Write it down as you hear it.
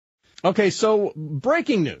Okay, so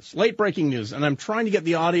late breaking news, and I'm trying to get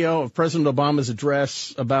the audio of President Obama's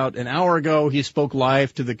address about an hour ago. He spoke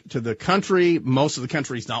live to the country. Most of the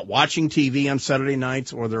country's not watching TV on Saturday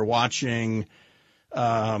nights, or they're watching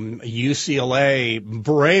UCLA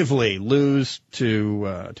bravely lose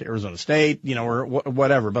to Arizona State, or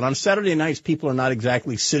whatever. But on Saturday nights, people are not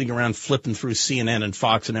exactly sitting around flipping through CNN and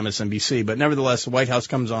Fox and MSNBC. But nevertheless, the White House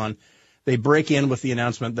comes on. They break in with the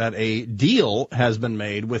announcement that a deal has been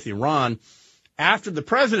made with Iran. After the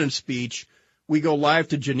president's speech, we go live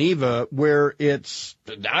to Geneva, where it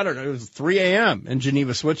was 3 a.m. in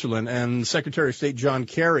Geneva, Switzerland, and Secretary of State John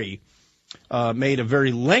Kerry made a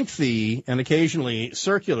very lengthy and occasionally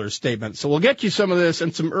circular statement. So we'll get you some of this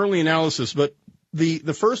and some early analysis, but the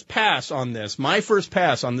first pass on this, my first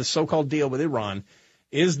pass on this so-called deal with Iran,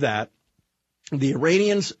 is that the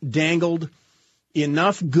Iranians dangled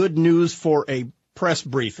enough good news for a press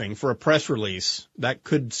briefing, for a press release that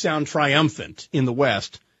could sound triumphant in the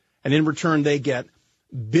West, and in return they get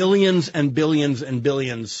billions and billions and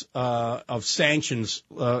billions of sanctions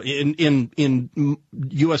in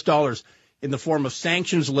U.S. dollars in the form of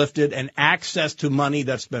sanctions lifted and access to money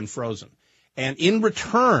that's been frozen. And in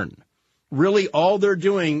return, really all they're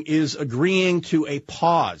doing is agreeing to a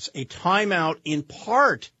pause, a timeout in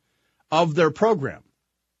part of their program.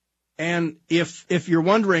 And if you're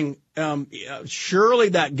wondering, surely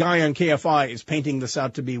that guy on KFI is painting this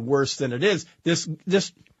out to be worse than it is. This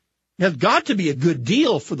has got to be a good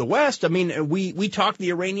deal for the West. I mean, we talked the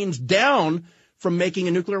Iranians down from making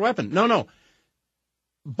a nuclear weapon. No.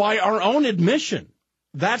 By our own admission,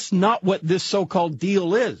 that's not what this so-called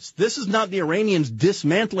deal is. This is not the Iranians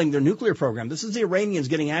dismantling their nuclear program. This is the Iranians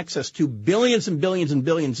getting access to billions and billions and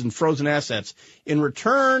billions in frozen assets in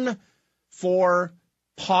return for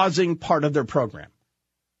pausing part of their program.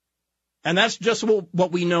 And that's just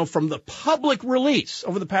what we know from the public release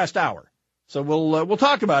over the past hour. So we'll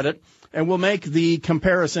talk about it, and we'll make the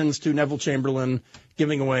comparisons to Neville Chamberlain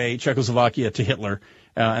giving away Czechoslovakia to Hitler,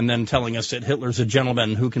 and then telling us that Hitler's a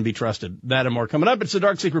gentleman who can be trusted. That and more coming up. It's the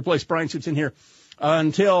Dark Secret Place. Bryan Suits in here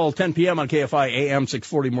until 10 p.m. on KFI AM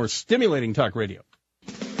 640. More stimulating talk radio.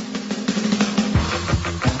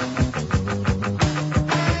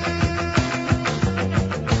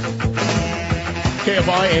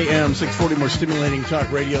 KFI AM 640, more stimulating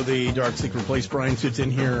talk radio, the Dark Secret Place. Bryan Suits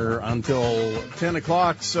in here until 10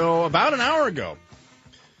 o'clock. So about an hour ago,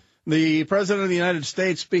 the President of the United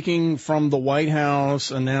States, speaking from the White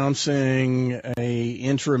House, announcing a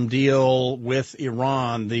interim deal with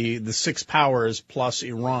Iran, the six powers plus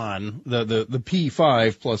Iran, the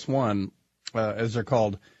P5 plus one, as they're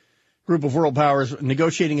called, group of world powers,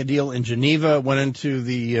 negotiating a deal in Geneva, went into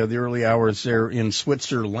the early hours there in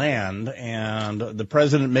Switzerland, and the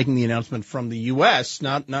president making the announcement from the U.S.,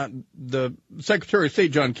 not the Secretary of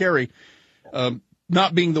State John Kerry,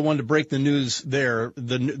 not being the one to break the news there.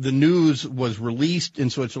 The news was released in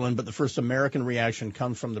Switzerland, but the first American reaction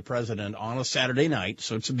comes from the president on a Saturday night,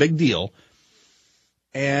 so it's a big deal.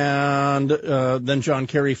 And then John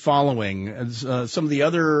Kerry following. As, some of the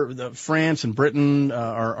other, France and Britain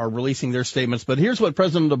are releasing their statements. But here's what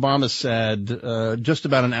President Obama said just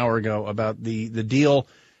about an hour ago about the deal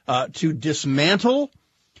to dismantle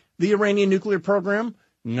the Iranian nuclear program.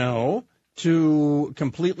 No. To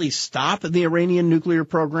completely stop the Iranian nuclear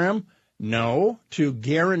program. No. To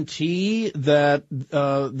guarantee that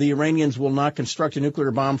the Iranians will not construct a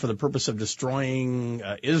nuclear bomb for the purpose of destroying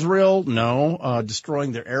Israel. No.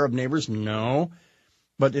 Destroying their Arab neighbors. No.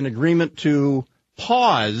 But in agreement to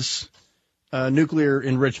pause nuclear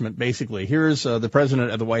enrichment, basically. Here's the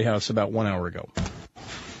president at the White House about 1 hour ago.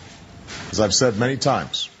 As I've said many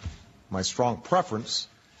times, my strong preference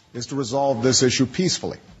is to resolve this issue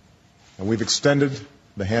peacefully. And we've extended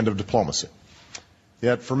the hand of diplomacy.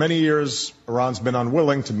 Yet, for many years, Iran's been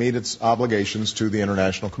unwilling to meet its obligations to the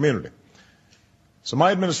international community. So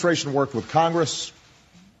my administration worked with Congress,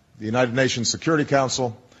 the United Nations Security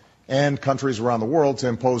Council, and countries around the world to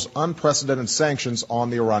impose unprecedented sanctions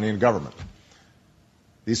on the Iranian government.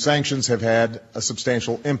 These sanctions have had a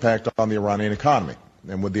substantial impact on the Iranian economy.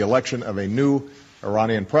 And with the election of a new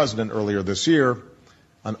Iranian president earlier this year,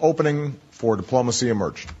 an opening for diplomacy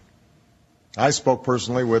emerged. I spoke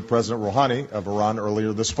personally with President Rouhani of Iran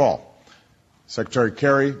earlier this fall. Secretary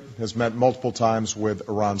Kerry has met multiple times with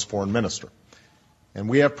Iran's foreign minister. And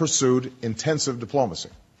we have pursued intensive diplomacy,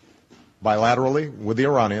 bilaterally with the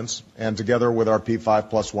Iranians and together with our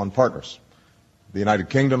P5+1 partners, the United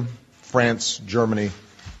Kingdom, France, Germany,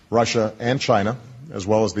 Russia, and China, as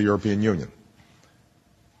well as the European Union.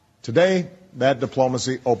 Today, that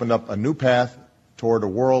diplomacy opened up a new path toward a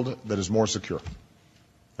world that is more secure.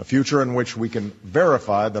 a future in which we can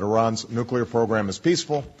verify that Iran's nuclear program is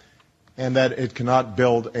peaceful and that it cannot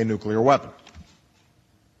build a nuclear weapon.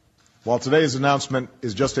 While today's announcement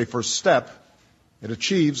is just a first step, it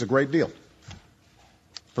achieves a great deal.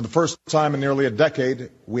 For the first time in nearly a decade,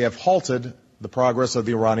 we have halted the progress of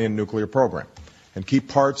the Iranian nuclear program, and key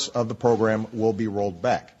parts of the program will be rolled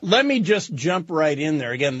back. Let me just jump right in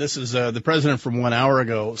there. Again, this is the president from 1 hour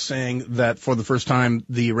ago saying that for the first time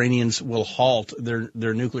the Iranians will halt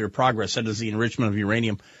their nuclear progress. That is the enrichment of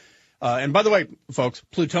uranium. And by the way, folks,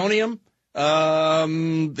 plutonium,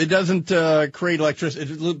 it doesn't create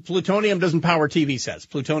electricity. Plutonium doesn't power TV sets.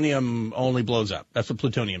 Plutonium only blows up. That's what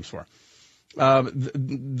plutonium's for.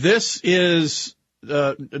 This is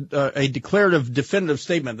a declarative, definitive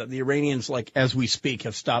statement that the Iranians, like as we speak,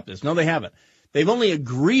 have stopped this. No, they haven't. They've only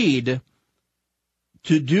agreed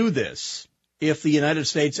to do this if the United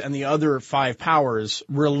States and the other 5 powers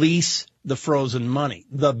release the frozen money,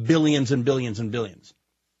 the billions and billions and billions.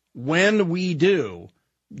 When we do,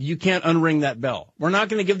 you can't unring that bell. We're not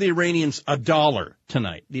going to give the Iranians $1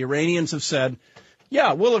 tonight. The Iranians have said,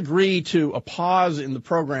 yeah, we'll agree to a pause in the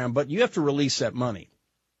program, but you have to release that money.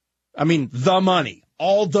 I mean, the money,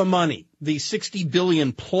 all the money, the 60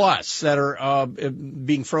 billion plus that are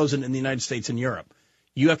being frozen in the United States and Europe.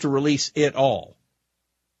 You have to release it all.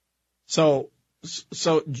 So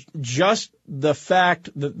just the fact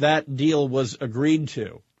that that deal was agreed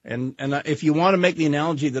to, and if you want to make the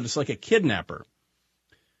analogy that it's like a kidnapper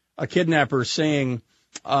saying,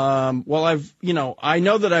 well, I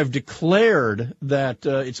know that I've declared that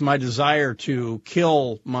it's my desire to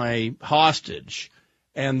kill my hostage,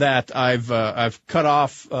 and that I've cut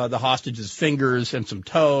off the hostage's fingers and some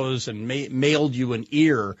toes and mailed you an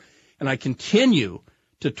ear, and I continue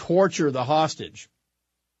to torture the hostage.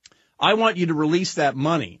 I want you to release that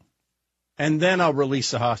money, and then I'll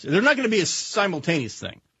release the hostage. They're not going to be a simultaneous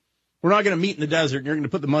thing. We're not going to meet in the desert, and you're going to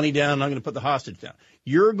put the money down, and I'm going to put the hostage down.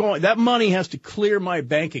 That money has to clear my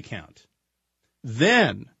bank account.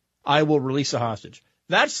 Then I will release the hostage.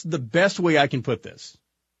 That's the best way I can put this.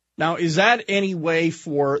 Now, is that any way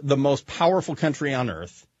for the most powerful country on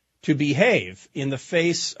earth to behave in the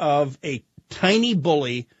face of a tiny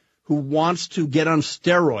bully who wants to get on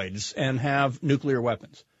steroids and have nuclear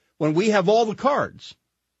weapons? When we have all the cards,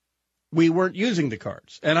 we weren't using the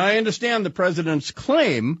cards. And I understand the president's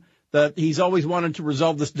claim that he's always wanted to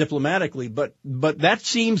resolve this diplomatically, but that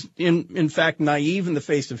seems, in fact, naive in the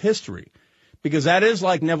face of history, because that is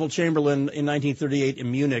like Neville Chamberlain in 1938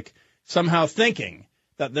 in Munich, somehow thinking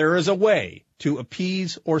that there is a way to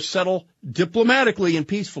appease or settle diplomatically and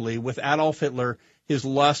peacefully with Adolf Hitler his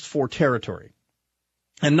lust for territory,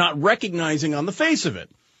 and not recognizing on the face of it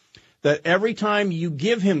that every time you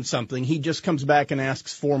give him something, he just comes back and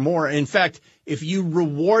asks for more. In fact, if you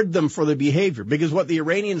reward them for their behavior, because what the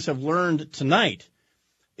Iranians have learned tonight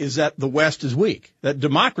is that the West is weak, that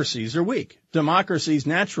democracies are weak. Democracies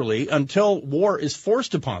naturally, until war is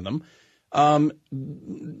forced upon them,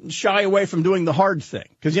 shy away from doing the hard thing.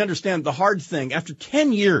 Because you understand the hard thing, after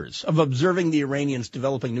 10 years of observing the Iranians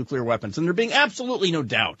developing nuclear weapons, and there being absolutely no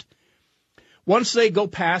doubt, once they go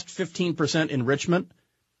past 15% enrichment,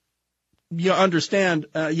 you understand,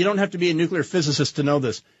 you don't have to be a nuclear physicist to know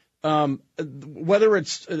this. Whether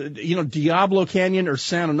it's, Diablo Canyon or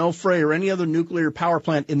San Onofre or any other nuclear power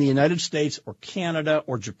plant in the United States or Canada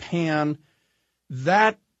or Japan,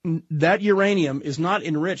 that uranium is not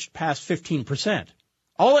enriched past 15%.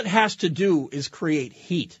 All it has to do is create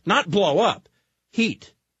heat, not blow up,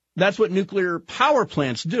 heat. That's what nuclear power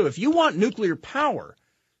plants do. If you want nuclear power,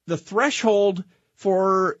 the threshold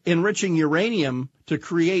for enriching uranium to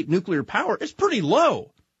create nuclear power is pretty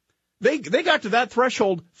low. They got to that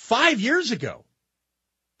threshold 5 years ago.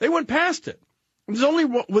 They went past it. There's only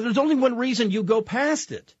one reason you go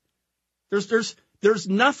past it. There's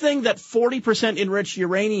nothing that 40% enriched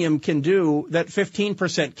uranium can do that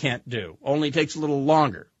 15% can't do. Only takes a little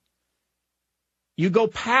longer. You go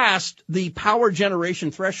past the power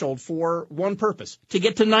generation threshold for one purpose, to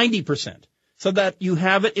get to 90%, so that you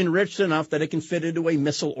have it enriched enough that it can fit into a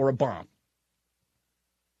missile or a bomb.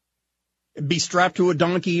 Be strapped to a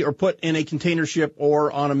donkey or put in a container ship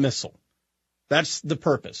or on a missile. That's the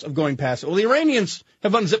purpose of going past it. Well, the Iranians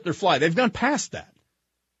have unzipped their fly. They've gone past that.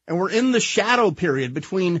 And we're in the shadow period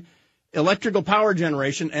between electrical power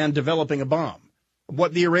generation and developing a bomb.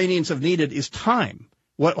 What the Iranians have needed is time.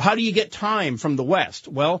 How do you get time from the West?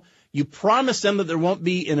 Well, you promise them that there won't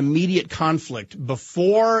be an immediate conflict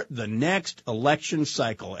before the next election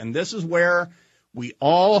cycle. And this is where we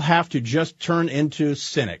all have to just turn into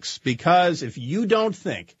cynics, because if you don't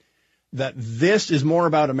think that this is more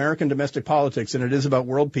about American domestic politics than it is about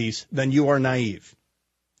world peace, then you are naive.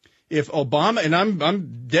 If Obama, and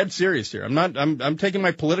I'm dead serious here. I'm taking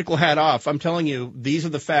my political hat off. I'm telling you, these are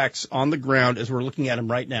the facts on the ground as we're looking at them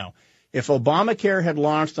right now. If Obamacare had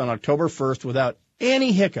launched on October 1st without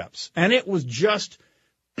any hiccups, and it was just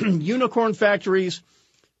unicorn factories,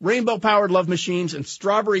 rainbow-powered love machines, and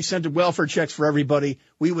strawberry-scented welfare checks for everybody,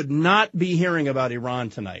 we would not be hearing about Iran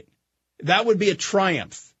tonight. That would be a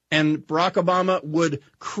triumph, and Barack Obama would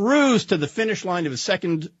cruise to the finish line of his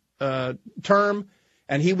second term,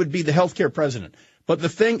 and he would be the healthcare president. But the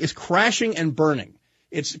thing is crashing and burning.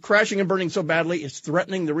 It's crashing and burning so badly, it's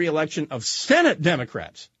threatening the reelection of Senate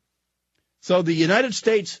Democrats. So the United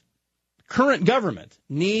States current government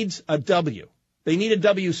needs a W. They need a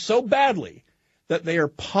W so badly that they are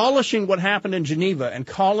polishing what happened in Geneva and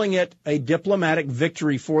calling it a diplomatic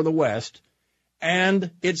victory for the West.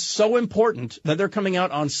 And it's so important that they're coming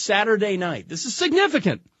out on Saturday night. This is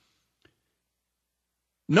significant.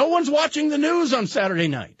 No one's watching the news on Saturday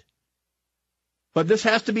night. But this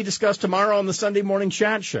has to be discussed tomorrow on the Sunday morning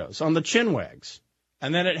chat shows, on the chinwags.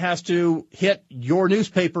 And then it has to hit your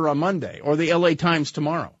newspaper on Monday or the LA Times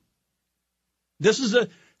tomorrow. This is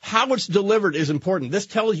how it's delivered is important. This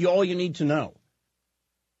tells you all you need to know.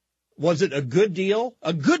 Was it a good deal?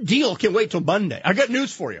 A good deal can wait till Monday. I got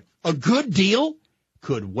news for you. A good deal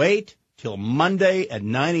could wait till Monday at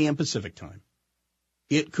 9 a.m. Pacific time.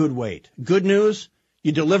 It could wait. Good news,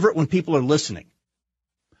 you deliver it when people are listening.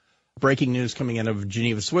 Breaking news coming out of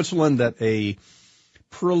Geneva, Switzerland, that a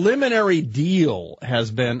preliminary deal has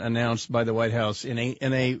been announced by the White House in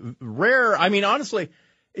a rare, I mean, honestly,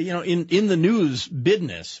 you know, in the news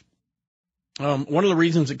business, one of the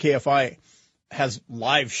reasons that KFI has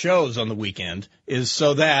live shows on the weekend is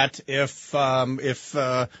so that if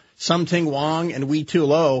Something Wong and We Too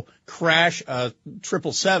Low crash a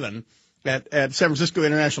 777 at San Francisco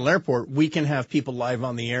International Airport, we can have people live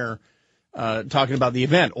on the air talking about the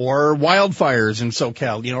event, or wildfires in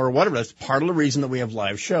SoCal, you know, or whatever. That's part of the reason that we have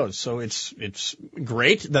live shows. So it's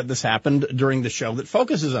great that this happened during the show that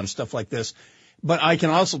focuses on stuff like this. But I can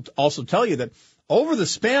also tell you that over the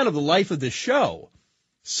span of the life of this show,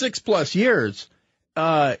 6+ years,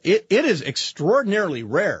 it is extraordinarily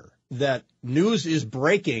rare that news is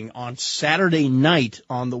breaking on Saturday night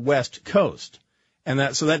on the West Coast. And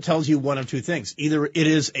that tells you one of two things. Either it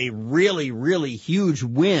is a really, really huge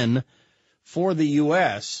win for the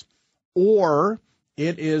U.S., or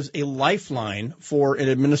it is a lifeline for an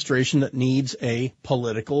administration that needs a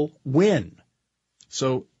political win.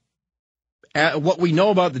 So what we know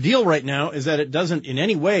about the deal right now is that it doesn't in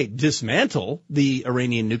any way dismantle the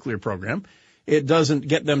Iranian nuclear program. It doesn't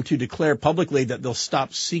get them to declare publicly that they'll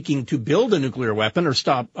stop seeking to build a nuclear weapon or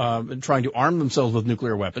stop trying to arm themselves with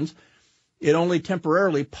nuclear weapons. It only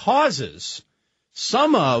temporarily pauses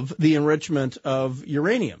some of the enrichment of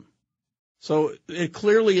uranium. So it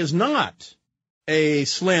clearly is not a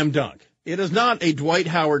slam dunk. It is not a Dwight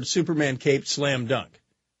Howard Superman cape slam dunk.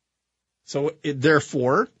 So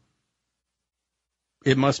therefore,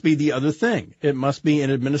 it must be the other thing. It must be an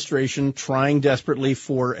administration trying desperately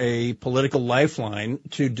for a political lifeline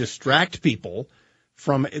to distract people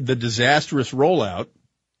from the disastrous rollout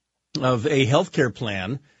of a healthcare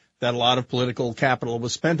plan that a lot of political capital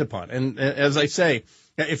was spent upon. And as I say,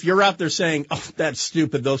 if you're out there saying, oh, that's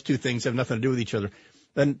stupid, those two things have nothing to do with each other,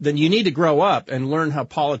 then you need to grow up and learn how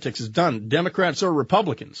politics is done, Democrats or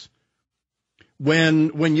Republicans.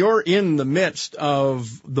 When you're in the midst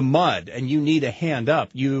of the mud and you need a hand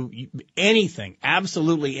up, anything,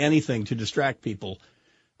 absolutely anything to distract people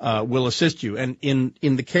will assist you. And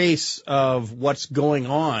in the case of what's going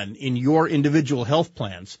on in your individual health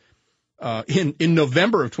plans, in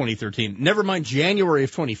November of 2013, never mind January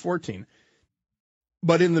of 2014,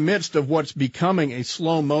 but in the midst of what's becoming a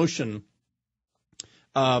slow motion,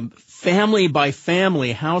 family by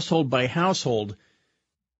family, household by household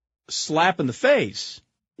slap in the face,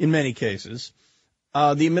 in many cases,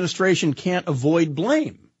 the administration can't avoid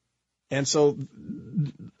blame. And so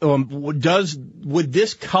would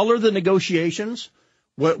this color the negotiations?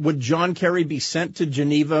 Would John Kerry be sent to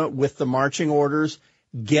Geneva with the marching orders,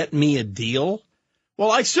 get me a deal?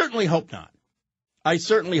 Well, I certainly hope not.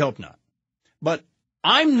 But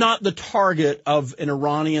I'm not the target of an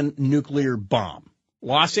Iranian nuclear bomb.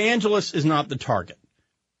 Los Angeles is not the target.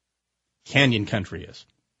 Canyon Country is.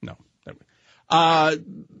 No.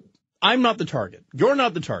 I'm not the target. You're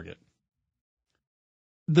not the target.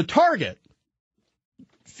 The target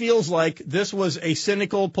feels like this was a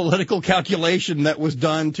cynical political calculation that was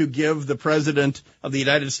done to give the President of the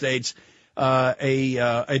United States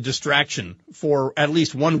a distraction for at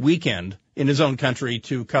least one weekend in his own country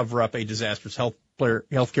to cover up a disastrous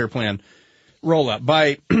health care plan rollout.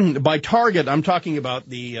 By target, I'm talking about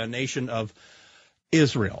the nation of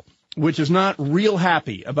Israel, which is not real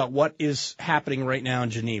happy about what is happening right now in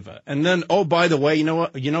Geneva. And then, oh, by the way, you know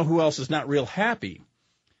what? You know who else is not real happy?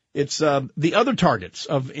 It's the other targets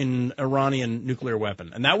of an Iranian nuclear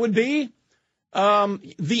weapon, and that would be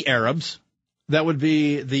the Arabs. That would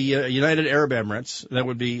be the United Arab Emirates. That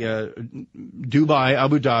would be Dubai,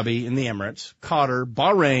 Abu Dhabi in the Emirates, Qatar,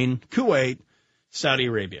 Bahrain, Kuwait, Saudi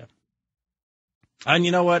Arabia. And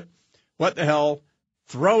you know what? What the hell?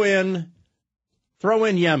 Throw in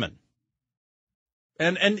Yemen.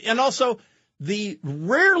 And also the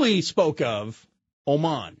rarely spoke of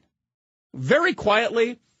Oman. Very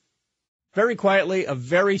quietly, a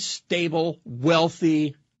very stable,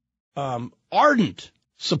 wealthy, ardent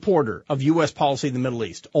supporter of U.S. policy in the Middle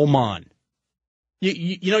East, Oman.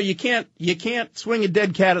 You know, you can't swing a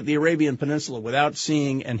dead cat at the Arabian Peninsula without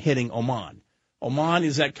seeing and hitting Oman. Oman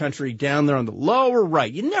is that country down there on the lower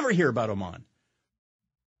right. You never hear about Oman.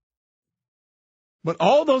 But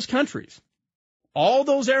all those countries, all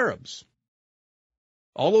those Arabs,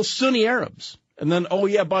 all those Sunni Arabs, and then, oh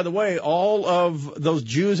yeah, by the way, all of those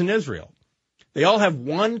Jews in Israel, they all have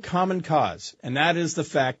one common cause, and that is the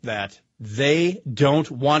fact that they don't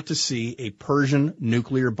want to see a Persian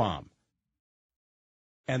nuclear bomb.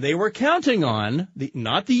 And they were counting on,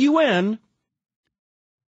 not the UN,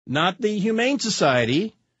 not the Humane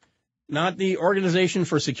Society, not the Organization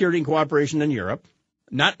for Security and Cooperation in Europe,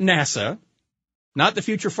 not NASA, not the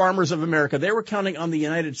Future Farmers of America. They were counting on the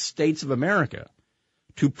United States of America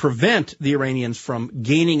to prevent the Iranians from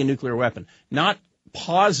gaining a nuclear weapon, not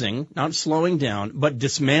pausing, not slowing down, but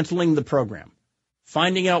dismantling the program,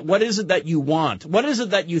 finding out what is it that you want, what is it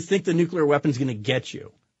that you think the nuclear weapon is going to get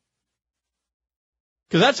you.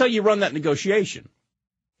 Because that's how you run that negotiation,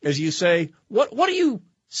 as you say, what do you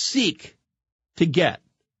seek to get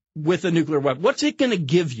with a nuclear weapon? What's it going to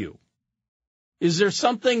give you? Is there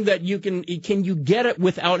something that can you get it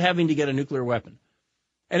without having to get a nuclear weapon?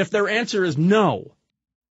 And if their answer is no,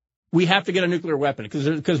 we have to get a nuclear weapon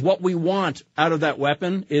because what we want out of that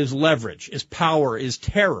weapon is leverage, is power, is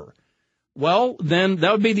terror. Well, then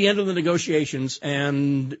that would be the end of the negotiations,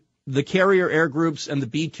 and the carrier air groups and the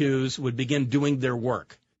B-2s would begin doing their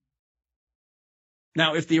work.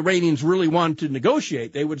 Now, if the Iranians really wanted to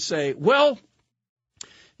negotiate, they would say, well,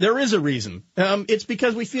 there is a reason. It's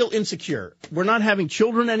because we feel insecure. We're not having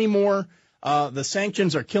children anymore. The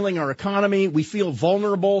sanctions are killing our economy. We feel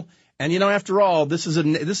vulnerable. And, you know, after all, this is a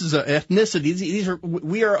ethnicity.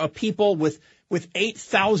 We are a people with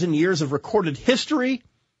 8,000 years of recorded history,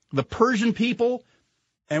 the Persian people,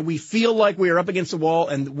 and we feel like we are up against the wall,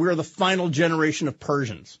 and we're the final generation of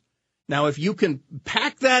Persians. Now, if you can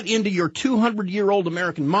pack that into your 200-year-old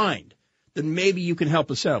American mind, then maybe you can help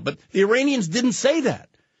us out. But the Iranians didn't say that.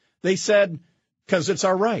 They said, because it's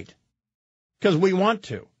our right, because we want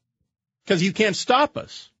to, because you can't stop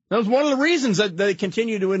us. That was one of the reasons that they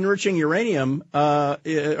continue to enriching uranium,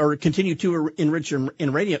 or continue to enrich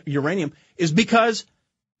uranium, is because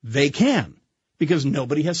they can, because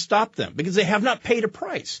nobody has stopped them, because they have not paid a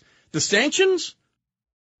price. The sanctions,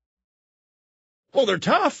 well, they're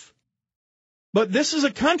tough, but this is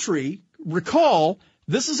a country, recall,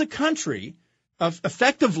 this is a country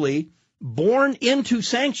effectively born into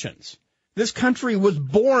sanctions. This country was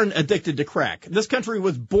born addicted to crack. This country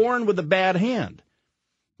was born with a bad hand.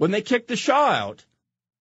 When they kicked the Shah out,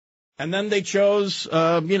 and then they chose,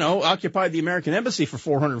 occupied the American embassy for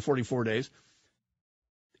 444 days,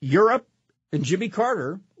 Europe and Jimmy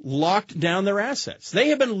Carter locked down their assets. They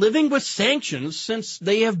have been living with sanctions since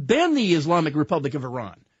they have been the Islamic Republic of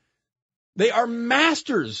Iran. They are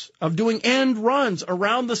masters of doing end runs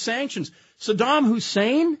around the sanctions. Saddam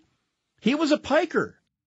Hussein, he was a piker.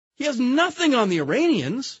 He has nothing on the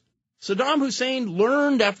Iranians. Saddam Hussein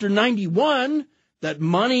learned after 91 that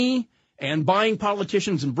money and buying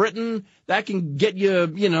politicians in Britain, that can get you,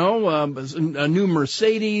 a new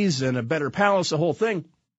Mercedes and a better palace, the whole thing.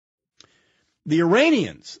 The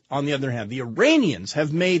Iranians, on the other hand, the Iranians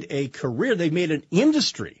have made a career, they've made an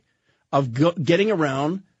industry of getting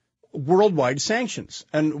around worldwide sanctions.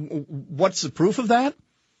 And what's the proof of that?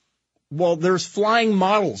 Well, there's flying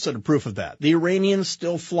models that are proof of that. The Iranians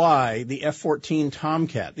still fly the F-14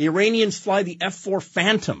 Tomcat. The Iranians fly the F-4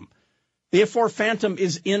 Phantom. The F-4 Phantom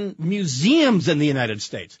is in museums in the United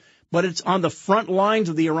States, but it's on the front lines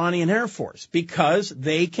of the Iranian Air Force because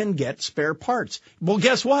they can get spare parts. Well,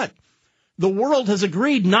 guess what? The world has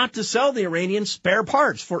agreed not to sell the Iranians spare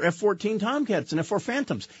parts for F-14 Tomcats and F-4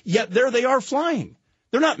 Phantoms, yet there they are flying.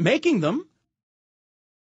 They're not making them.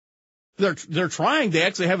 They're trying. They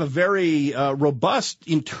actually have a very robust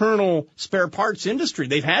internal spare parts industry.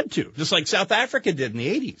 They've had to, just like South Africa did in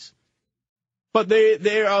the 80s. But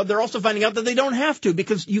they're also finding out that they don't have to,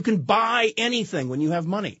 because you can buy anything when you have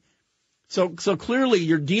money. So clearly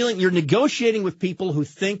you're negotiating with people who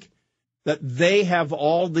think that they have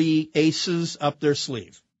all the aces up their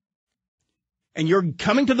sleeve. And you're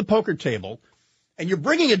coming to the poker table and you're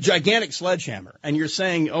bringing a gigantic sledgehammer and you're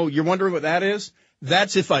saying, oh, you're wondering what that is?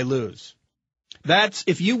 That's if I lose. That's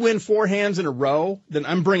if you win 4 hands in a row, then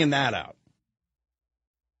I'm bringing that out.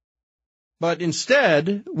 But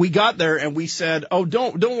instead, we got there and we said, oh,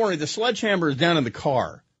 don't worry. The sledgehammer is down in the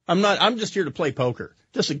car. I'm just here to play poker.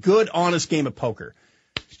 Just a good, honest game of poker.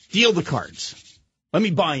 Deal the cards. Let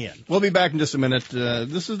me buy in. We'll be back in just a minute.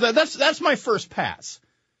 That's my first pass.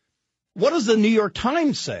 What does the New York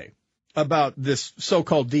Times say about this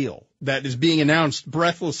so-called deal that is being announced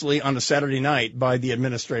breathlessly on a Saturday night by the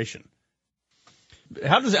administration?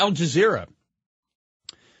 How does Al Jazeera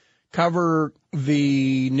cover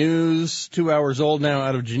the news 2 hours old now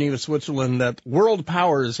out of Geneva, Switzerland, that world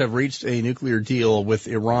powers have reached a nuclear deal with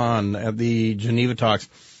Iran at the Geneva talks?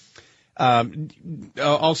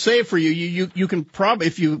 I'll say it for you. You can probably,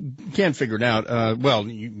 if you can't figure it out, well,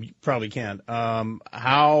 you probably can.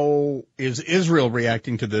 How is Israel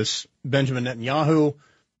reacting to this? Benjamin Netanyahu,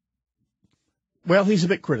 well, he's a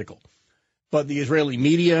bit critical. But the Israeli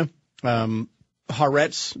media,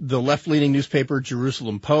 Haaretz, the left-leaning newspaper,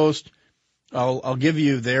 Jerusalem Post, I'll give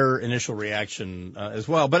you their initial reaction as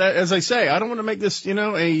well. But as I say, I don't want to make this, how do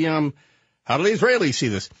the Israelis see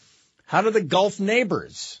this? How do the Gulf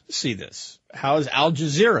neighbors see this? How is Al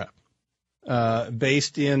Jazeera,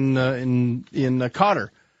 based in Qatar?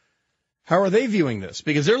 How are they viewing this?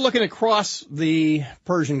 Because they're looking across the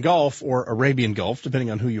Persian Gulf or Arabian Gulf,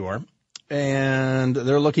 depending on who you are, and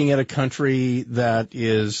they're looking at a country that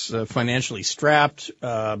is financially strapped,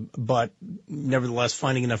 but nevertheless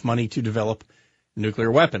finding enough money to develop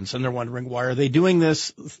nuclear weapons. And they're wondering, why are they doing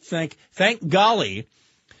this? Thank golly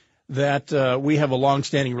that we have a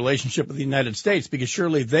long-standing relationship with the United States, because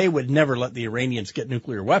surely they would never let the Iranians get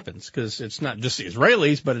nuclear weapons, because it's not just the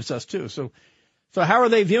Israelis, but it's us too. So how are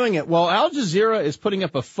they viewing it? Well, Al Jazeera is putting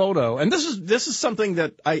up a photo, and this is something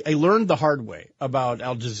that I learned the hard way about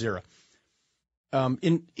Al Jazeera.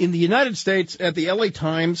 In the United States, at the LA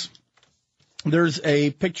Times, there's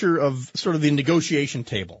a picture of sort of the negotiation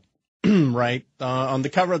table, right, on the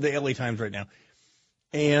cover of the LA Times right now.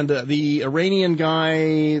 And the Iranian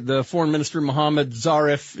guy, the foreign minister Mohammad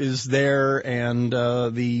Zarif, is there, and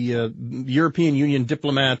the European Union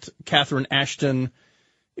diplomat Catherine Ashton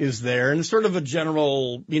is there. And it's sort of a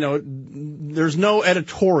general, there's no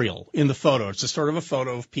editorial in the photo. It's just sort of a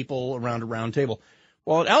photo of people around a round table.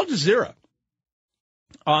 Well, at Al Jazeera,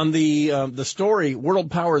 on the story,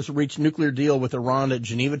 world powers reach nuclear deal with Iran at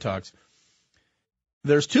Geneva talks,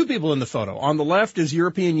 there's 2 people in the photo. On the left is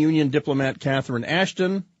European Union diplomat Catherine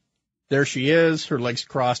Ashton. There she is, her legs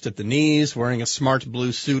crossed at the knees, wearing a smart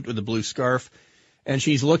blue suit with a blue scarf. And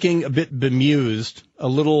she's looking a bit bemused, a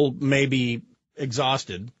little maybe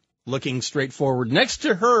exhausted, looking straight forward. Next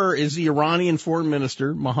to her is the Iranian foreign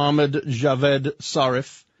minister, Mohammad Javad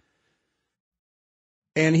Zarif.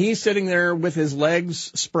 And he's sitting there with his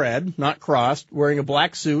legs spread, not crossed, wearing a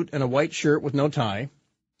black suit and a white shirt with no tie.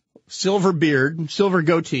 Silver beard, silver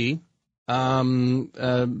goatee, receding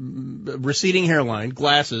hairline,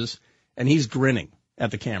 glasses, and he's grinning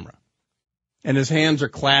at the camera. And his hands are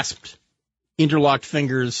clasped, interlocked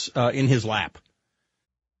fingers in his lap.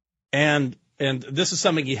 And this is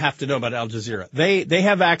something you have to know about Al Jazeera. They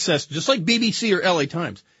have access, just like BBC or LA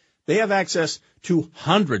Times, they have access to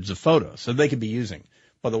hundreds of photos that they could be using.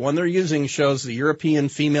 But the one they're using shows the European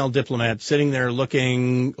female diplomat sitting there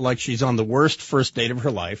looking like she's on the worst first date of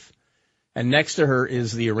her life. And next to her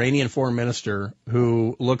is the Iranian foreign minister,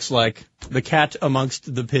 who looks like the cat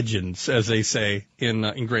amongst the pigeons, as they say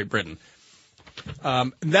in Great Britain.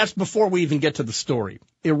 That's before we even get to the story.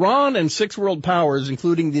 Iran and 6 world powers,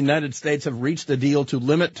 including the United States, have reached a deal to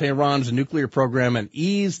limit Tehran's nuclear program and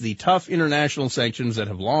ease the tough international sanctions that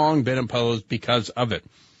have long been imposed because of it.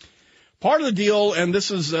 Part of the deal, and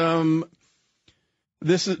this is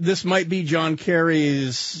this might be John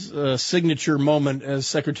Kerry's signature moment as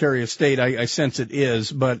Secretary of State. I sense it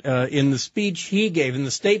is. But in the speech he gave, in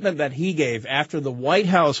the statement that he gave after the White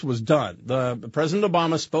House was done, the President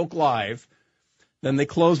Obama spoke live. Then they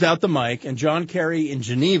closed out the mic, and John Kerry in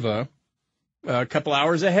Geneva, a couple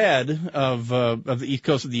hours ahead of the east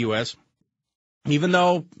coast of the U.S., even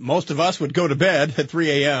though most of us would go to bed at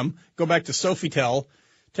 3 a.m., go back to Sofitel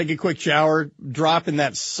take a quick shower, drop in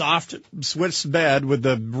that soft Swiss bed with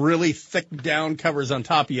the really thick down covers on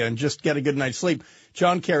top of you, and just get a good night's sleep.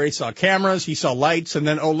 John Kerry saw cameras, he saw lights, and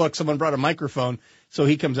then, oh, look, someone brought a microphone, so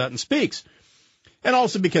he comes out and speaks. And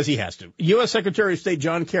also because he has to. U.S. Secretary of State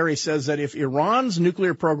John Kerry says that if Iran's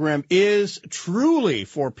nuclear program is truly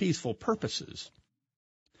for peaceful purposes,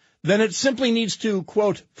 then it simply needs to,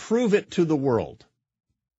 quote, prove it to the world,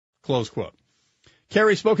 close quote.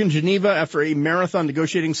 Kerry spoke in Geneva after a marathon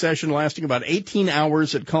negotiating session lasting about 18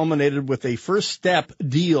 hours that culminated with a first-step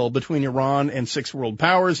deal between Iran and 6 world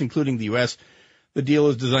powers, including the U.S. The deal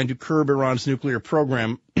is designed to curb Iran's nuclear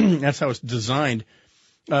program. That's how it's designed.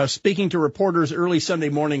 Speaking to reporters early Sunday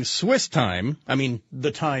morning Swiss time,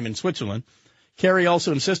 the time in Switzerland, Kerry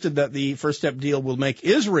also insisted that the first-step deal will make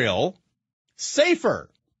Israel safer.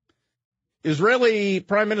 Israeli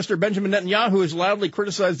Prime Minister Benjamin Netanyahu has loudly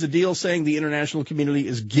criticized the deal, saying the international community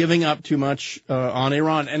is giving up too much on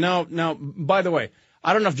Iran. And now, by the way,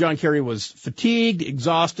 I don't know if John Kerry was fatigued,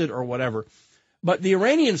 exhausted, or whatever, but the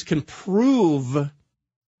Iranians can prove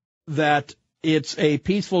that it's a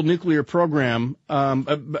peaceful nuclear program.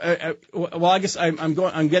 Well, I guess I'm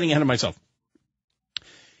getting ahead of myself.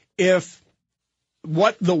 If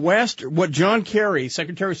what John Kerry,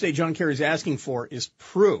 Secretary of State John Kerry, is asking for is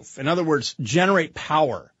proof. In other words, generate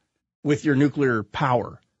power with your nuclear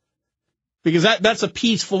power. Because that's a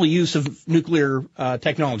peaceful use of nuclear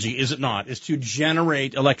technology, is it not? Is to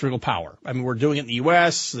generate electrical power. We're doing it in the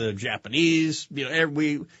U.S., the Japanese,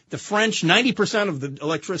 the French. 90% of the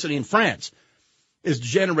electricity in France is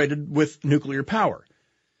generated with nuclear power.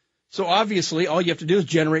 So obviously, all you have to do is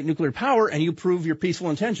generate nuclear power, and you prove your peaceful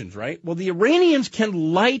intentions, right? Well, the Iranians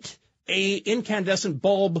can light a incandescent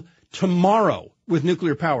bulb tomorrow with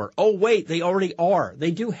nuclear power. Oh, wait, they already are.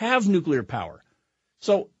 They do have nuclear power.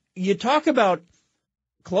 So you talk about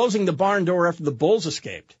closing the barn door after the bulls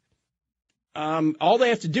escaped. All they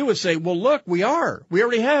have to do is say, well, look, we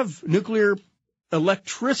already have nuclear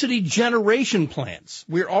electricity generation plants.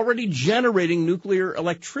 We're already generating nuclear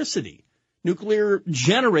electricity.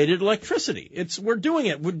 Nuclear-generated electricity. We're doing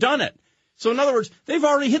it. We've done it. So in other words, they've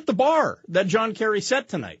already hit the bar that John Kerry set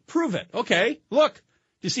tonight. Prove it. Okay, look. Do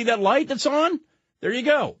you see that light that's on? There you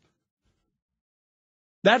go.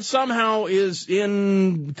 That somehow is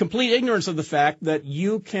in complete ignorance of the fact that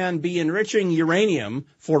you can be enriching uranium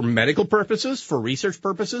for medical purposes, for research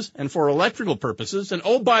purposes, and for electrical purposes. And,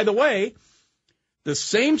 oh, by the way, the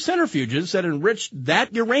same centrifuges that enriched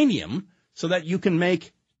that uranium so that you can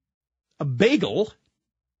make a bagel,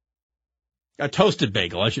 a toasted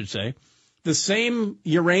bagel, I should say, the same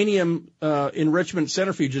uranium enrichment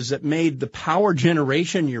centrifuges that made the power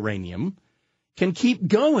generation uranium can keep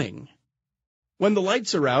going when the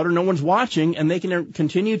lights are out or no one's watching, and they can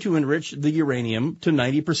continue to enrich the uranium to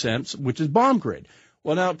 90%, which is bomb grade.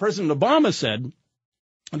 Well, now, President Obama said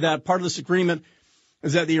that part of this agreement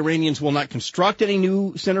is that the Iranians will not construct any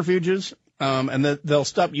new centrifuges, and that they'll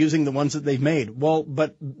stop using the ones that they've made. Well,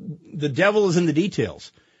 but the devil is in the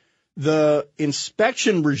details. The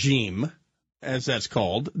inspection regime, as that's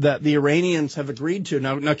called, that the Iranians have agreed to.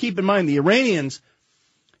 Now keep in mind, the Iranians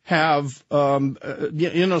have,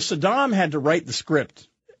 Saddam had to write the script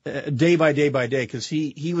day by day by day because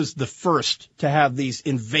he was the first to have these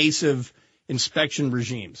invasive inspection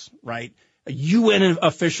regimes, right? UN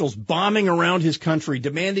officials bombing around his country,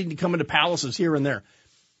 demanding to come into palaces here and there.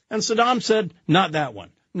 And Saddam said, not that one,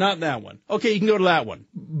 not that one. Okay, you can go to that one,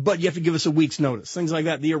 but you have to give us a week's notice, things like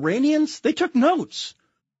that. The Iranians, they took notes.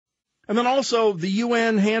 And then also the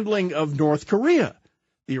UN handling of North Korea.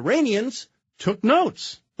 The Iranians took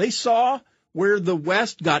notes. They saw where the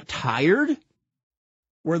West got tired,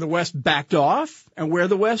 where the West backed off, and where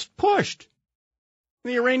the West pushed.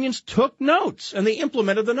 The Iranians took notes, and they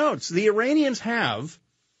implemented the notes. The Iranians have,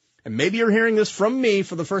 and maybe you're hearing this from me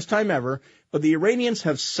for the first time ever, but the Iranians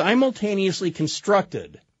have simultaneously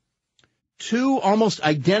constructed 2 almost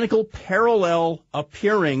identical, parallel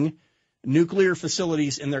appearing nuclear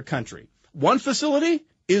facilities in their country. One facility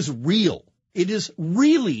is real. It is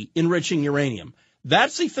really enriching uranium.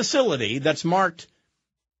 That's the facility that's marked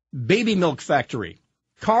baby milk factory,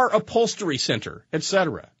 car upholstery center,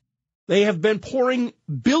 etc. They have been pouring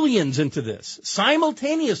billions into this.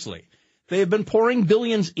 Simultaneously, they have been pouring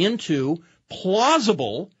billions into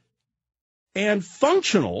plausible and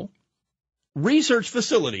functional research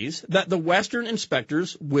facilities that the Western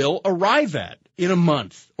inspectors will arrive at in a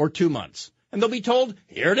month or 2 months. And they'll be told,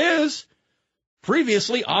 here it is,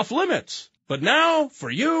 previously off limits. But now, for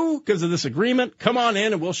you, because of this agreement, come on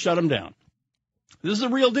in and we'll shut them down. This is a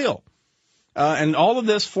real deal. And all of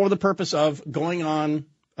this for the purpose of going on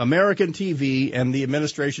American TV and the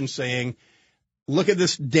administration saying, Look at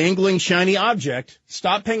this dangling, shiny object.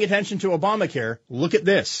 Stop paying attention to Obamacare. Look at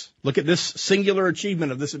this. Look at this singular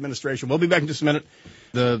achievement of this administration. We'll be back in just a minute.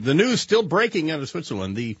 The news still breaking out of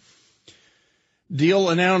Switzerland. The deal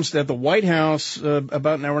announced at the White House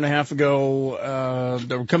about an hour and a half ago,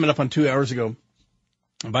 they were coming up on 2 hours ago,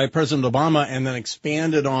 by President Obama and then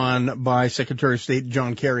expanded on by Secretary of State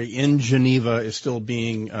John Kerry in Geneva is still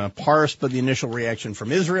being parsed, but the initial reaction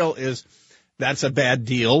from Israel is that's a bad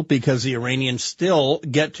deal because the Iranians still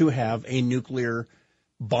get to have a nuclear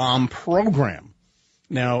bomb program.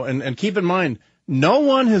 Now, and keep in mind, no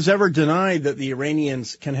one has ever denied that the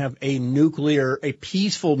Iranians can have a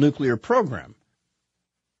peaceful nuclear program,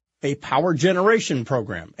 a power generation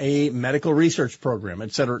program, a medical research program,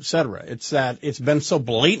 et cetera, et cetera. It's that it's been so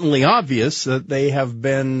blatantly obvious that they have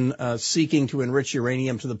been seeking to enrich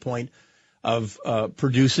uranium to the point of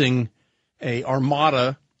producing a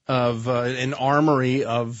armada of an armory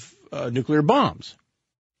of nuclear bombs.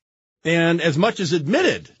 And as much as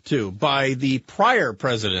admitted to by the prior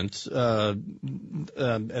president, and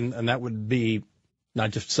that would be not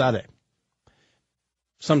just Sadeh,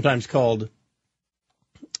 sometimes called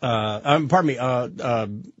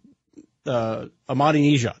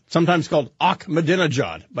Ahmadinejad, sometimes called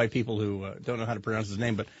Ahmadinejad by people who don't know how to pronounce his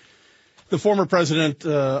name. But the former president,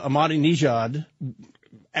 Ahmadinejad,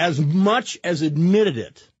 as much as admitted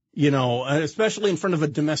it, especially in front of a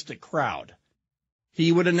domestic crowd, he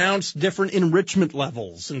would announce different enrichment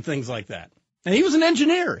levels and things like that. And he was an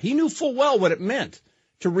engineer. He knew full well what it meant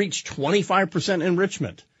to reach 25%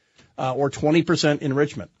 enrichment or 20%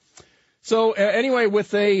 enrichment. So anyway,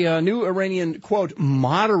 with a new Iranian, quote,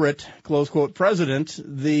 moderate, close quote, president,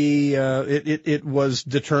 it was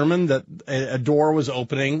determined that a door was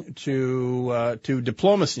opening to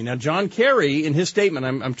diplomacy. Now, John Kerry, in his statement,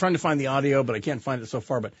 I'm trying to find the audio, but I can't find it so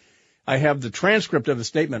far, but I have the transcript of the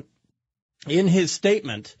statement. In his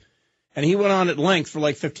statement, and he went on at length for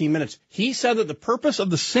like 15 minutes, he said that the purpose of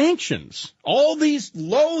the sanctions, all these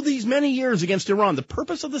many years against Iran, the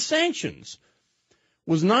purpose of the sanctions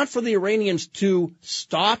was not for the Iranians to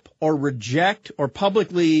stop or reject or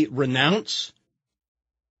publicly renounce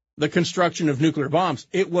the construction of nuclear bombs.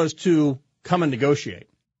 It was to come and negotiate.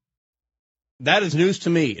 That is news to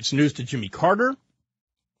me. It's news to Jimmy Carter,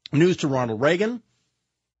 news to Ronald Reagan,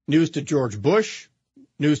 news to George Bush,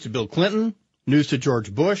 news to Bill Clinton, news to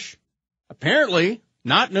George Bush. Apparently,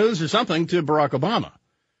 not news or something to Barack Obama.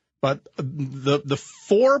 But the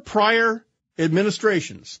four prior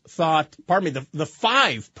administrations thought, the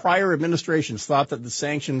five prior administrations thought that the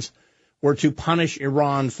sanctions were to punish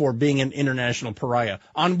Iran for being an international pariah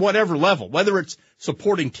on whatever level, whether it's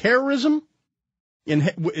supporting terrorism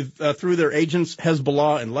through their agents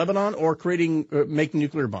Hezbollah in Lebanon or making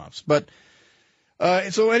nuclear bombs. But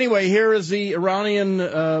so anyway, here is the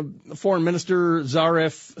Iranian Foreign Minister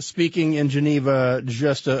Zarif speaking in Geneva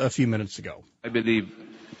just a few minutes ago. I believe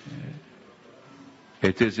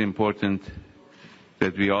it is important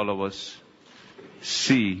that we all of us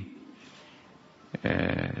see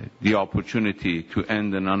the opportunity to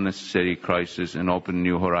end an unnecessary crisis and open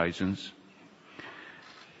new horizons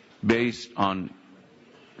based on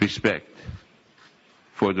respect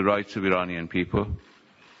for the rights of Iranian people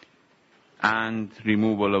and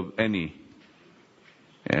removal of any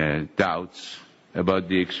doubts about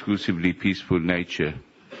the exclusively peaceful nature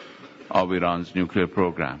of Iran's nuclear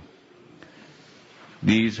program.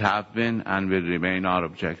 These have been and will remain our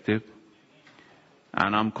objective,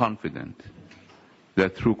 and I'm confident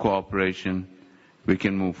that through cooperation we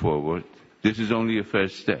can move forward. This is only a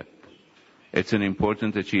first step. It's an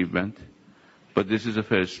important achievement, but this is a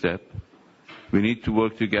first step. We need to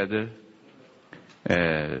work together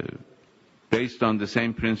based on the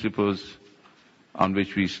same principles on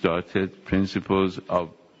which we started, principles of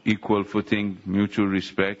equal footing, mutual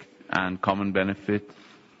respect, and common benefit,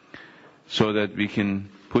 so that we can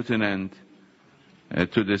put an end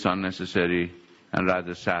to this unnecessary and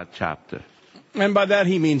rather sad chapter. And by that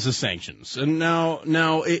he means the sanctions. And now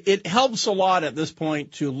it helps a lot at this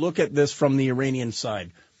point to look at this from the Iranian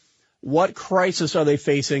side. What crisis are they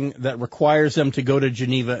facing that requires them to go to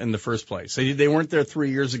Geneva in the first place? They weren't there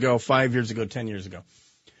 3 years ago, 5 years ago, 10 years ago.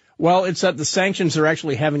 Well, it's that the sanctions are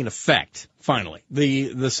actually having an effect, finally.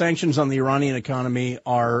 The sanctions on the Iranian economy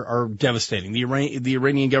are devastating. The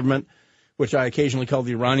Iranian government, which I occasionally call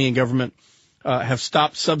the Iranian government, have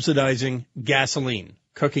stopped subsidizing gasoline,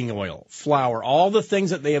 cooking oil, flour, all the things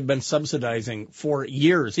that they have been subsidizing for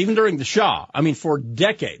years, even during the Shah. I mean, for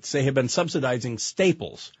decades, they have been subsidizing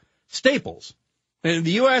staples. In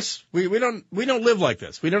the U.S., we don't live like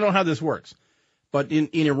this. We don't know how this works. But in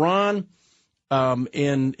Iran,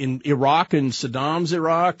 in Iraq and Saddam's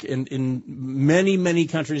Iraq, and in many, many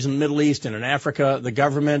countries in the Middle East and in Africa, the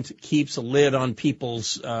government keeps a lid on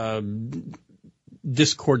people's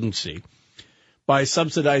discordancy by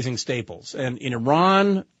subsidizing staples. And in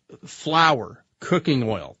Iran, flour, cooking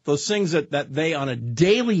oil, those things that they on a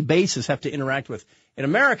daily basis have to interact with. In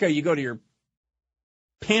America, you go to your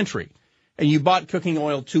pantry and you bought cooking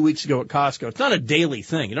oil 2 weeks ago at Costco. It's not a daily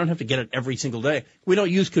thing. You don't have to get it every single day. We don't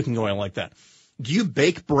use cooking oil like that. Do you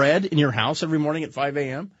bake bread in your house every morning at 5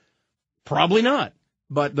 a.m.? Probably not.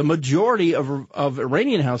 But the majority of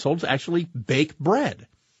Iranian households actually bake bread.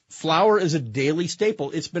 Flour is a daily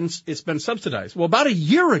staple. It's been subsidized. Well, about a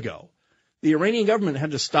year ago, the Iranian government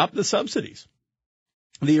had to stop the subsidies.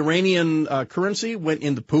 The Iranian currency went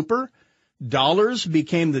in the pooper. Dollars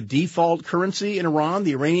became the default currency in Iran.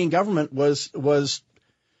 The Iranian government was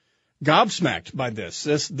gobsmacked by this.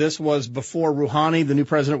 This was before Rouhani, the new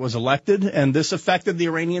president, was elected, and this affected the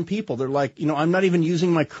Iranian people. They're like, I'm not even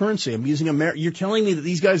using my currency. I'm using You're telling me that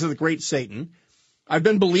these guys are the great Satan. I've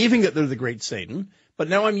been believing that they're the great Satan, but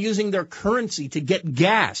now I'm using their currency to get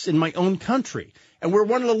gas in my own country. And we're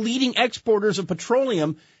one of the leading exporters of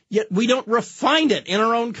petroleum, yet we don't refine it in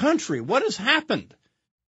our own country. What has happened?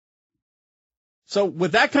 So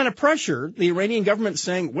with that kind of pressure, the Iranian government's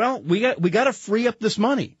saying, well, we got to free up this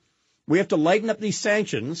money. We have to lighten up these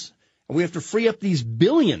sanctions, and we have to free up these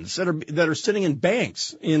billions that are sitting in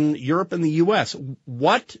banks in Europe and the U.S.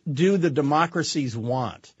 What do the democracies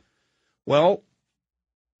want? Well,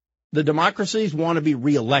 the democracies want to be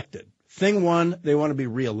reelected. Thing one, they want to be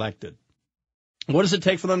reelected. What does it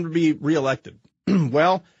take for them to be reelected?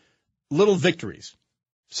 Well, little victories.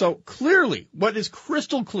 So clearly, what is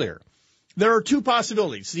crystal clear, there are two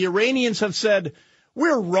possibilities. The Iranians have said,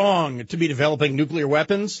 we're wrong to be developing nuclear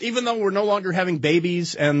weapons, even though we're no longer having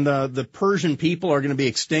babies and the Persian people are going to be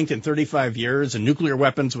extinct in 35 years and nuclear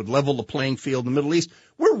weapons would level the playing field in the Middle East.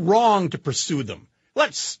 We're wrong to pursue them.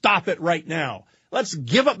 Let's stop it right now. Let's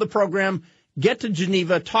give up the program, get to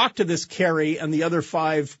Geneva, talk to this Kerry and the other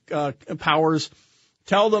five powers,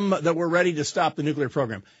 tell them that we're ready to stop the nuclear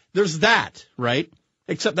program. There's that, right?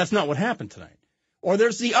 Except that's not what happened tonight. Or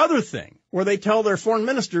there's the other thing where they tell their foreign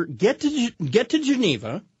minister, get to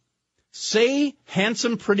Geneva, say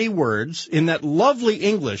handsome, pretty words in that lovely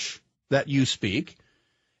English that you speak,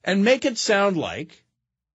 and make it sound like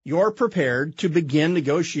you're prepared to begin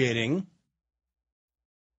negotiating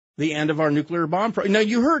the end of our nuclear bomb program. Now,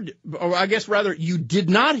 you heard, or I guess rather, you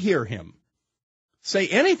did not hear him say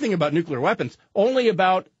anything about nuclear weapons, only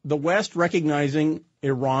about the West recognizing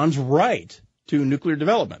Iran's right to nuclear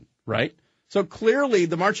development, right? So clearly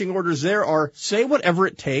the marching orders there are say whatever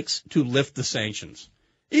it takes to lift the sanctions,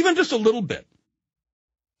 even just a little bit.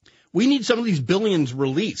 We need some of these billions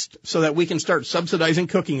released so that we can start subsidizing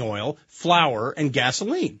cooking oil, flour, and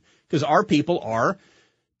gasoline, because our people are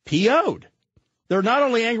PO'd. They're not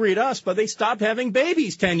only angry at us, but they stopped having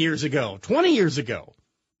babies 10 years ago, 20 years ago.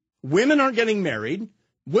 Women aren't getting married.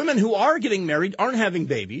 Women who are getting married aren't having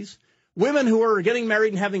babies. Women who are getting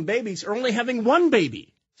married and having babies are only having one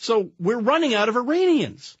baby. So we're running out of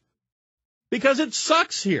Iranians because it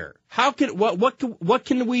sucks here. What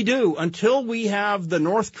can we do until we have the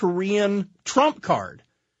North Korean trump card?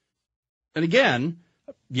 And again,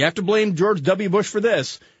 you have to blame George W. Bush for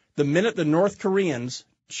this. The minute the North Koreans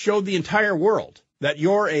showed the entire world that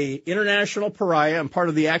you're a international pariah and part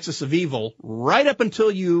of the axis of evil right up until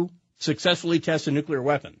you successfully test a nuclear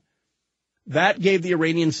weapon, that gave the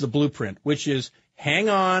Iranians the blueprint, which is hang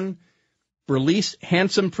on, release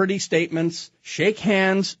handsome, pretty statements, shake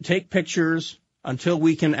hands, take pictures until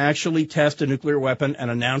we can actually test a nuclear weapon and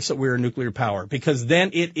announce that we're a nuclear power, because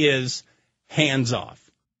then it is hands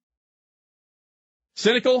off.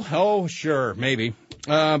 Cynical? Oh, sure, maybe.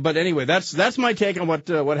 But anyway, that's my take on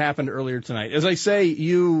what happened earlier tonight. As I say,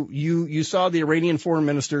 you saw the Iranian foreign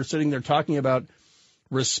minister sitting there talking about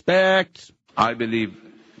respect. I believe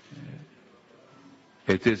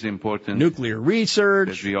it is important nuclear research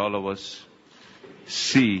that we all of us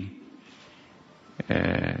see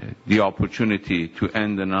the opportunity to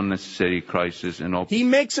end an unnecessary crisis. He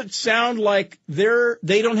makes it sound like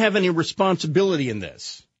they don't have any responsibility in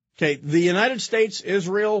this. Okay, the United States,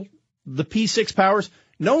 Israel, the P6 powers,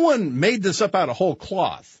 no one made this up out of whole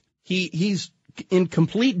cloth. He's in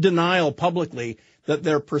complete denial publicly that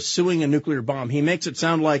they're pursuing a nuclear bomb. He makes it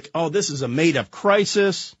sound like, oh, this is a made-up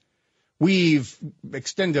crisis. We've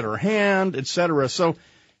extended our hand, etc. So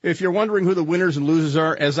if you're wondering who the winners and losers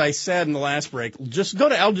are, as I said in the last break, just go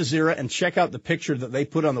to Al Jazeera and check out the picture that they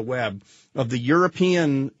put on the web of the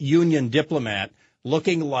European Union diplomat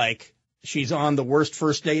looking like she's on the worst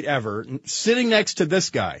first date ever, sitting next to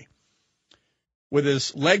this guy. with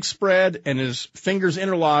his legs spread and his fingers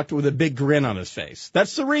interlocked with a big grin on his face.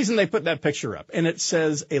 That's the reason they put that picture up, and it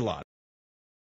says a lot.